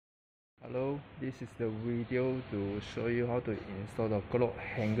Hello, this is the video to show you how to install the cloth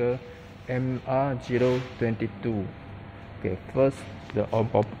hanger MR-022. Okay, first the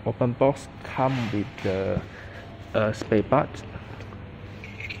open box come with the spare parts,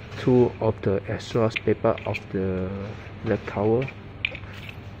 two of the extra spare part of the leg cover,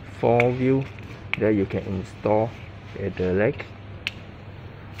 4 wheel that you can install at the leg,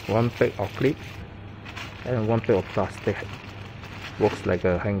 one pack of clip, and one pack of plastic. Works like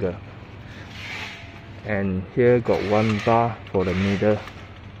a hanger. And here got one bar for the middle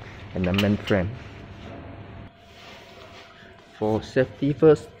and the main frame. For safety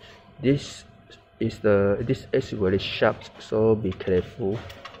first, this is very sharp, so be careful.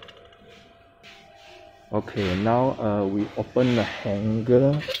 Okay, now we open the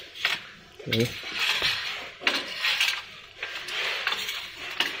hanger. Okay.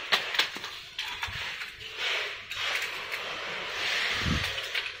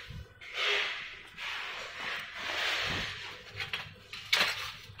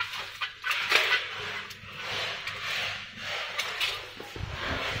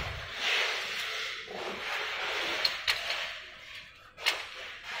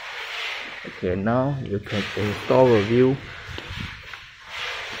 Okay, now you can install a view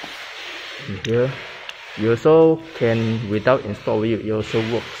in here. You also can, without install view, it also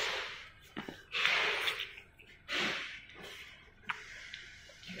works.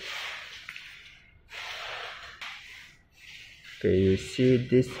 Okay, you see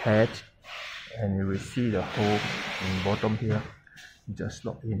this head, and you will see the hole in bottom here. Just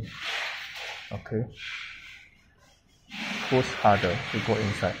lock in. Okay, push harder to go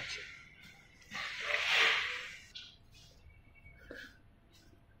inside.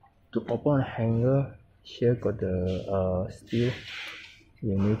 To open a hanger, here got the steel.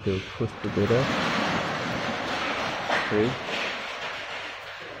 You need to push together. Okay,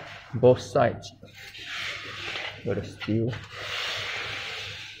 both sides got the steel.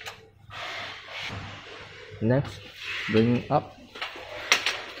 Next, bring up.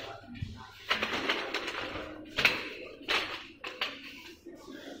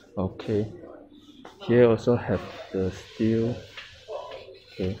 Okay, here also have the steel.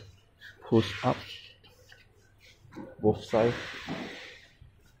 Okay, push up both sides.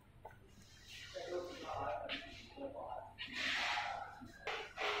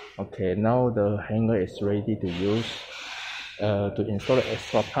 Okay, now the hanger is ready to use. To install the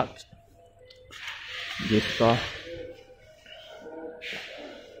extra parts, this bar,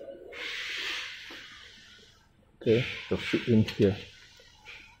 okay, to fit in here.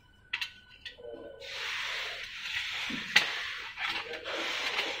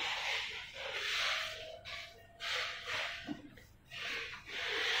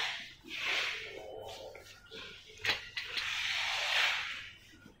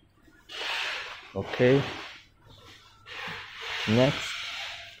 Okay, next,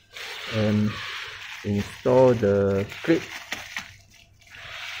 install the clip.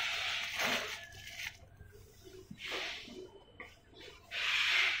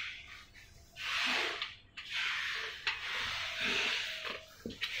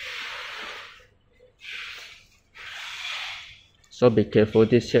 So be careful,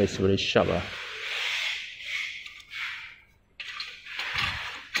 this here is very sharp.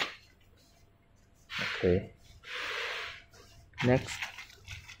 Okay, next,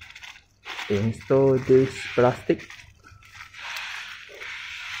 install this plastic.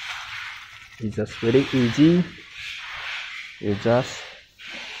 It's just very easy. You just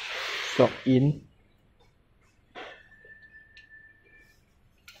slot in.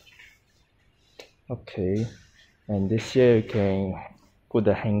 Okay, and this here you can put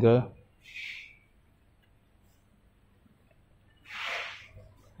the hanger.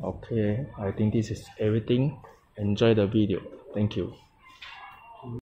 Okay, I think this is everything. Enjoy the video. Thank you.